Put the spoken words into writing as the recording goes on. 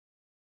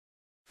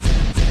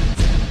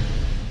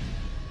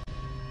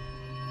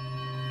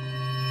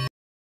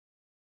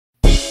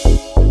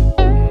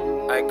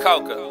Hey,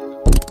 Coca,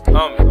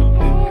 homie.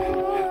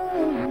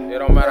 It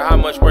don't matter how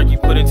much work you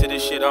put into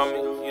this shit,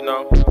 homie, you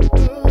know.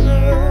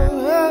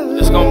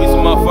 There's gonna be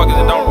some motherfuckers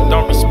that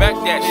don't respect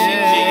that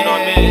shit, G, you know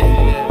what I mean?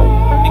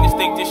 Niggas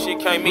think this shit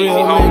came easy,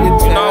 homie,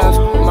 you know.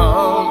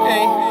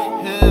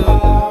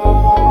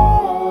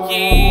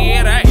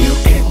 Yeah, that. You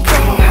can go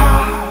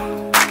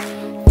hard,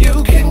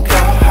 you can go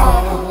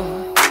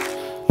home,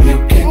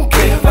 you can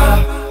give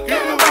up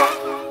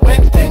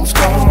when things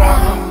go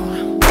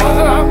wrong. But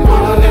I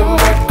put in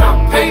work, I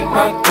pay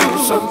my dues.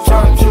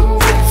 Sometimes you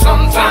win,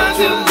 sometimes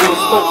you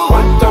lose, but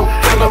what don't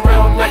kill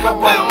around nigga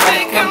won't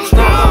make him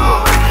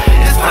strong.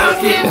 It's time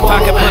to get if I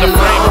could put a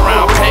frame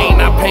around pain,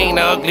 I paint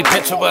an ugly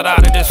picture, but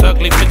out of this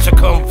ugly picture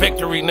come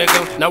victory,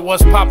 nigga. Now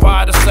what's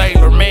Popeye the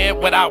Sailor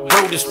Man without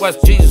Brutus? What's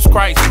Jesus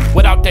Christ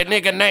without that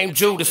nigga named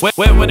Judas?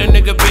 Where would a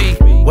nigga be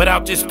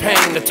without this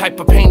pain? The type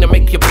of pain to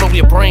make you blow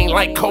your brain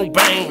like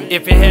Cobain.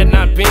 If it had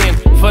not been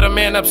for the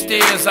man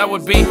upstairs, I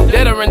would be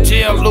dead or in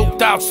jail,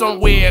 looped out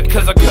somewhere.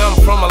 Cause I come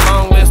from a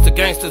long list of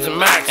gangsters and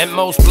Macs, and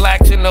most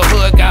blacks in the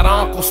hood got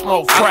Uncle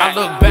Smoke crack. I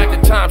look back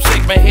at time,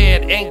 shake my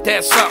head, ain't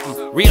that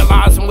something?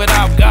 Realizing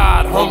without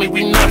God, homie,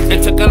 we nothing.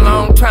 It took a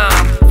long time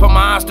for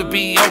my eyes to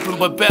be open,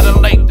 but better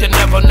late than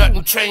never.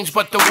 Nothing changed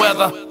but the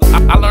weather.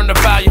 I learned a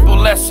valuable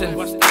lesson.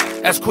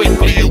 As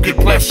quickly you get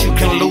blessed, you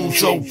can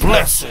lose your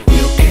blessing.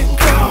 You can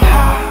go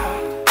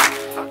hard,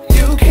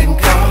 you can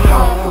go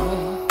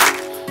home,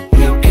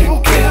 you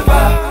can give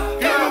up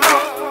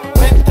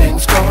when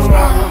things go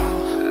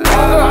wrong. But I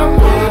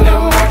put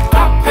in work, I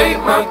pay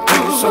my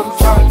dues.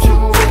 Sometimes you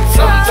win,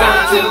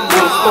 sometimes you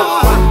lose, but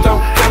what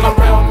don't kill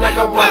around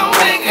nigga won't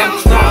make him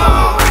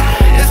strong.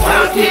 It's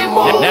time to get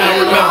more. Now I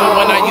remember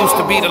when I used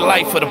to be the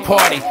life of the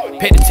party.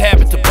 Pay the tab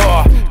at the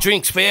bar,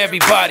 drinks for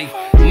everybody.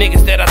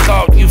 Niggas that I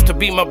thought used to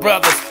be my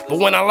brothers, but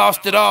when I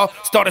lost it all,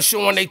 started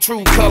showing they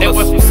true colors. It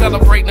was from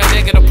celebrating a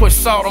nigga to put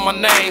salt on my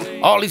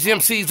name. All these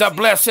MCs I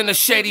blessed in the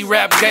shady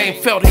rap game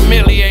felt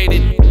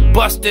humiliated,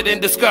 busted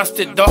and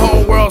disgusted. The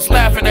whole world's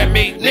laughing at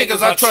me,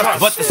 niggas I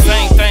trust. But the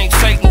same thing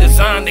Satan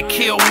designed to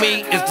kill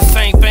me is the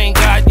same thing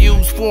God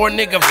used for a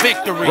nigga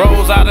victory.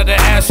 Rose out of the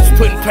ashes,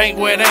 putting paint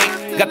where it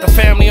ain't. Got the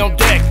family on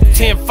deck,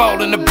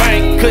 tenfold in the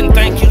bank. Couldn't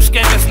thank you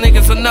scandalous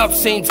niggas enough,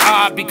 seems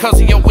odd. Because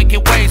of your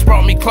wicked ways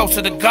brought me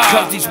closer to God.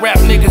 Cause these rap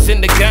niggas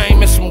in the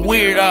game is some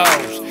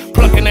weirdos,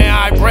 plucking their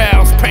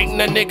eyebrows,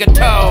 painting a nigga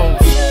toes.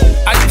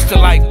 I used to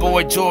like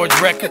Boy George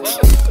records,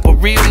 but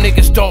real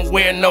niggas don't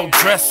wear no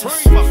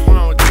dresses.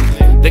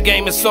 The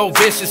game is so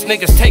vicious,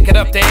 niggas take it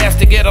up their ass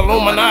to get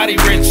Illuminati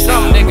rich.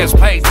 Some niggas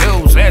pay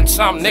dues and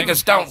some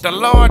niggas don't. The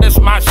Lord is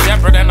my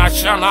shepherd and I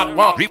shall not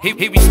want.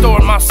 He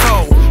restored my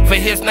soul for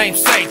his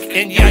name's sake.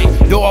 And yea,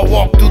 though I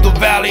walk through the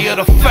valley of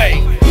the fate.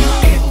 You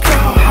can go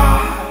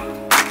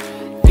hard,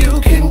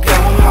 you can go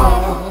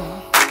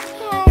home,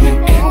 you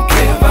can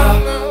give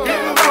up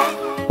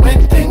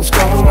when things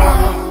go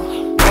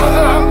wrong. But I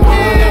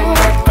put in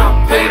work, I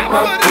pay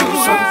my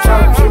dues.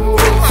 Sometimes you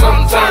win,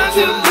 sometimes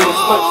you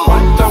lose, but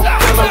what don't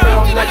kill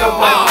around nigga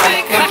won't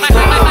make him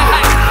strong.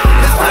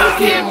 It's time to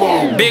get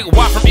more. Big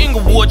Y from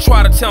Inglewood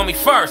tried to tell me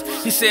first.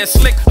 He said,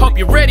 Slick, hope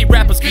you ready,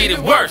 rappers get it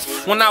worse.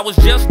 When I was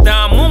just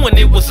Don Moon, when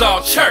it was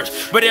all church.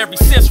 But ever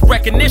since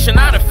recognition,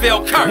 I done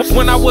felt cursed.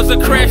 When I was a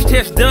crash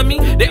test dummy,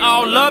 they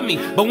all loved me.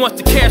 But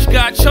once the cash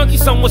got chunky,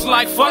 some was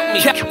like, fuck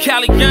me.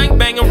 Cali gang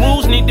banging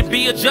rules need to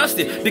be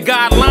adjusted. The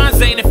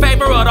guidelines ain't in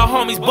favor of the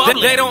homies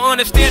bubbling. They don't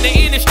understand the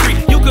industry.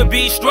 You could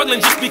be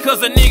struggling just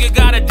because a nigga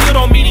got a deal,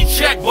 don't mean he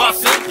check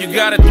bustin'. You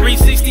got a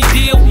 360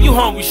 deal, you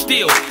hungry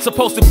still.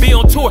 Supposed to be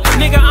on tour,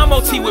 nigga, I'm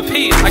OT with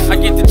pills. I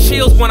get the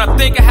chills when I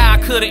think of how I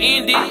could've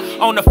ended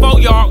on the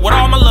 4-yard with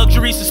all my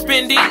luxuries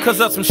suspended. Cause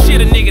of some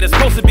shit a nigga that's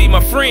supposed to be my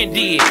friend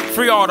did.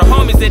 Free all the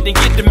homies that didn't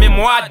get the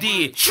memo I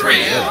did. Trill.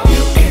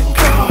 You can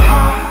go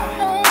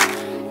hard,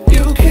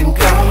 you can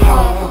go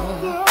home.